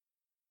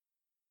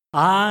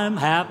I'm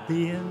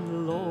happy in the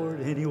Lord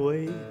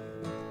anyway,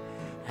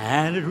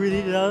 and it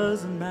really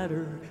doesn't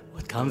matter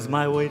what comes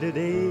my way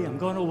today. I'm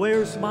gonna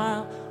wear a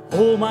smile,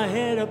 hold my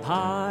head up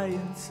high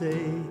and say,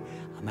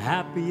 I'm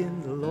happy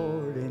in the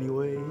Lord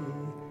anyway.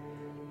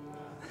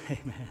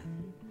 Amen.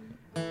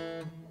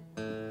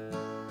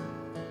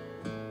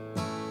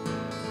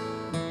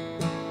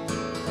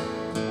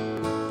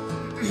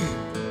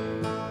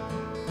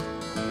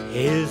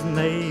 His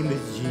name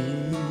is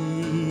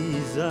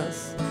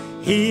Jesus.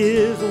 He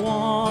is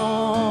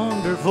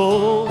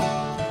wonderful.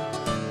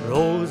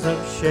 Rose of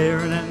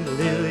Sharon and the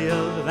lily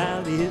of the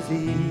valley is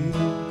he.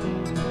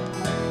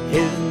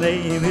 His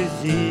name is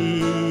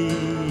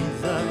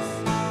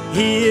Jesus.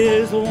 He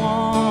is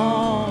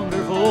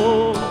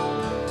wonderful.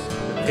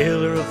 The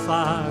pillar of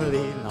fire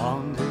leading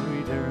on to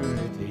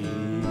eternity.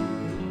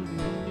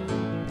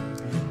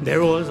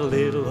 There was a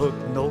little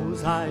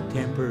hook-nosed,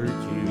 high-tempered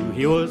Jew.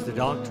 He was the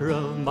doctor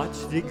of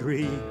much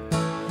degree.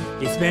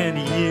 He spent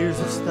years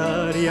of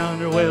study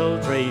under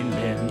well-trained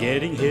men,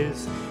 getting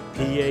his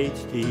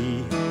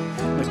PhD.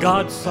 But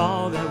God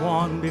saw that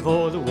one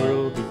before the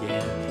world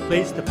began,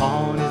 placed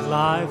upon his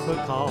life a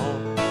call.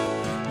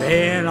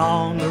 Then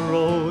on the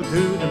road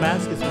to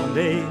Damascus one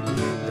day,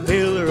 the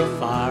pillar of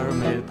fire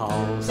met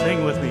Paul.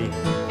 Sing with me.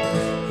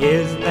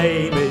 His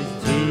name is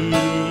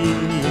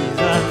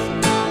Jesus.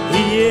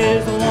 He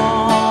is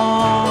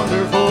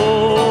wonderful.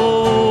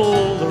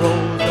 The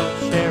rose of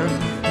Sharon,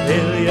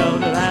 lily of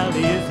the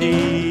valley is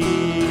he.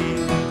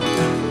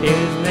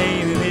 His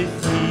name is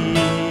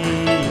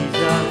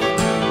Jesus.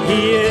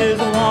 He is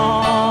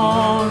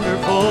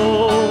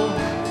wonderful. A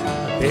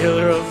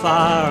pillar of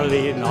fire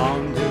leading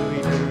on to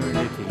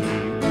eternity.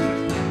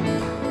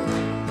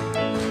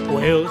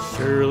 Well,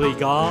 surely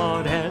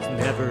God has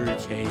never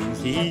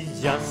changed.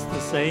 He's just the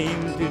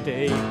same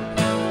today.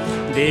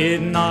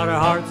 Did not our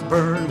hearts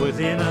burn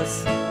within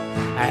us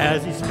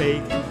as he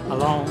spake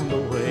along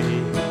the way?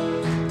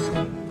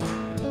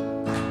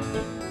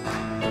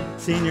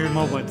 Senior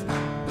moment.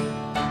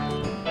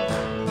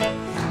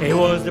 It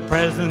was the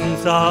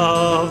presence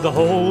of the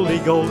Holy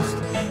Ghost,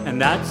 and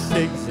that's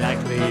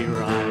exactly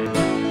right.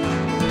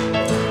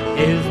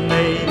 His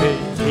name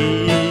is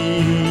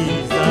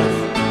Jesus.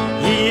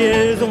 He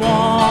is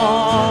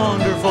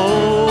wonderful.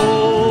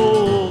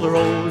 The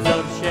rose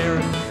of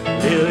Sharon,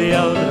 lily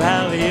of the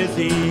valley is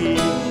he.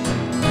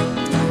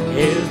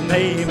 His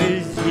name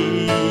is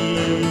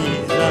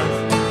Jesus.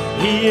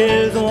 He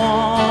is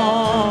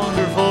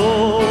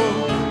wonderful. A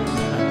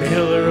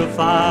pillar of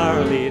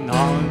fire leading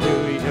on